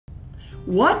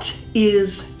What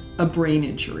is a brain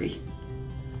injury?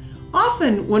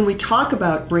 Often when we talk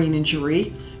about brain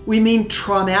injury, we mean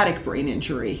traumatic brain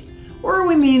injury, or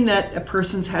we mean that a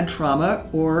person's had trauma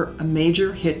or a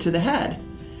major hit to the head.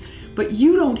 But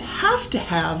you don't have to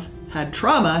have had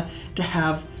trauma to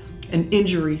have an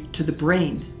injury to the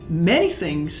brain. Many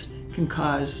things can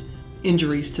cause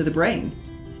injuries to the brain.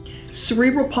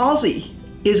 Cerebral palsy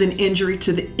is an injury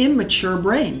to the immature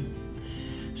brain.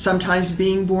 Sometimes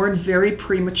being born very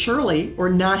prematurely or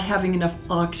not having enough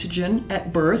oxygen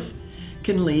at birth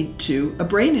can lead to a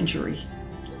brain injury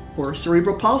or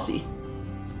cerebral palsy.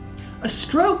 A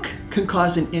stroke can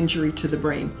cause an injury to the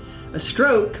brain. A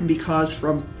stroke can be caused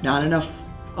from not enough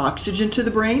oxygen to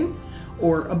the brain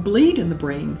or a bleed in the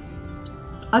brain.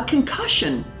 A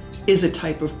concussion is a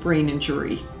type of brain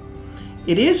injury.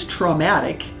 It is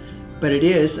traumatic, but it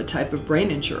is a type of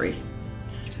brain injury.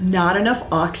 Not enough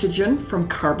oxygen from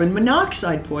carbon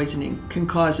monoxide poisoning can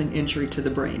cause an injury to the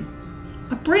brain.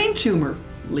 A brain tumor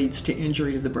leads to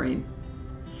injury to the brain.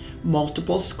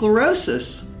 Multiple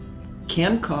sclerosis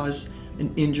can cause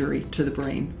an injury to the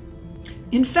brain.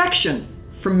 Infection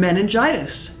from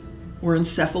meningitis or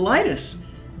encephalitis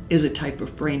is a type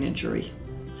of brain injury.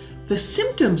 The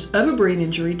symptoms of a brain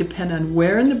injury depend on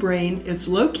where in the brain it's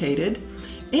located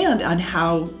and on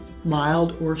how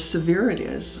mild or severe it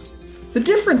is. The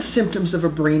different symptoms of a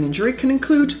brain injury can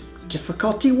include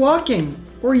difficulty walking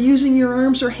or using your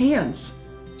arms or hands,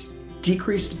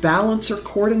 decreased balance or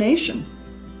coordination,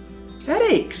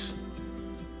 headaches,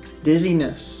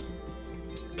 dizziness,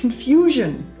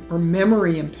 confusion or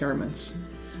memory impairments,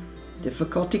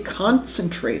 difficulty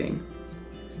concentrating,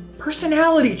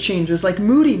 personality changes like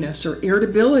moodiness or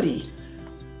irritability,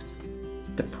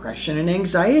 depression and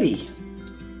anxiety,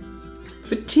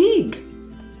 fatigue,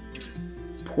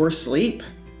 poor sleep,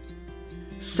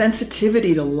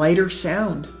 sensitivity to light or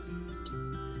sound,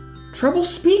 trouble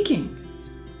speaking,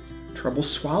 trouble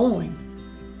swallowing,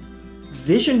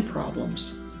 vision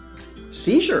problems,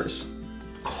 seizures.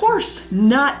 Of course,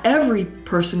 not every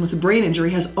person with a brain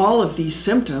injury has all of these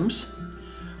symptoms.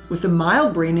 With a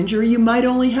mild brain injury, you might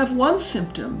only have one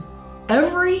symptom.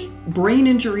 Every brain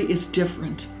injury is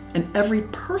different, and every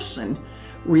person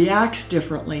reacts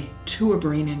differently to a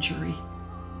brain injury.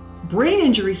 Brain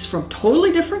injuries from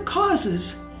totally different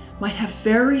causes might have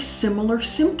very similar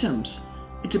symptoms.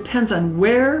 It depends on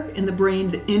where in the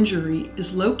brain the injury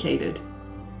is located.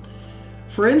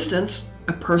 For instance,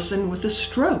 a person with a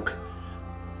stroke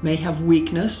may have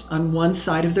weakness on one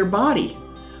side of their body.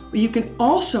 But you can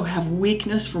also have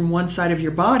weakness from one side of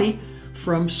your body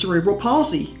from cerebral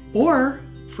palsy or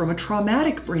from a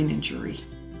traumatic brain injury.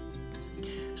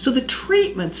 So the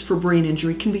treatments for brain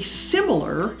injury can be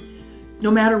similar no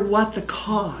matter what the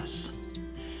cause.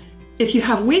 If you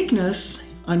have weakness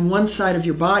on one side of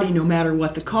your body, no matter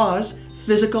what the cause,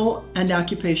 physical and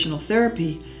occupational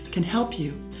therapy can help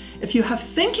you. If you have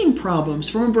thinking problems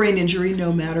from a brain injury,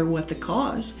 no matter what the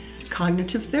cause,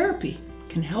 cognitive therapy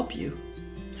can help you.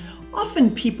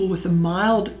 Often people with a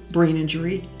mild brain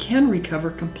injury can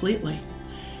recover completely.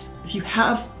 If you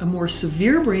have a more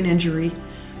severe brain injury,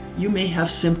 you may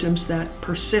have symptoms that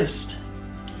persist.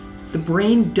 The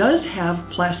brain does have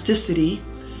plasticity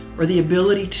or the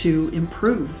ability to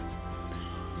improve.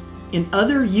 In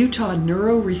other Utah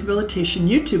neurorehabilitation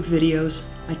YouTube videos,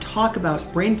 I talk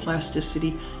about brain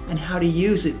plasticity and how to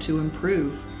use it to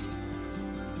improve.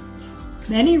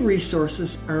 Many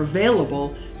resources are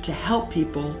available to help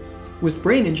people with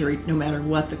brain injury no matter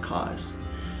what the cause.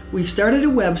 We've started a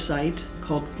website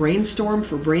called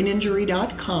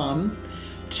brainstormforbraininjury.com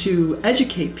to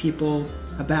educate people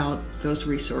about those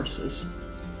resources.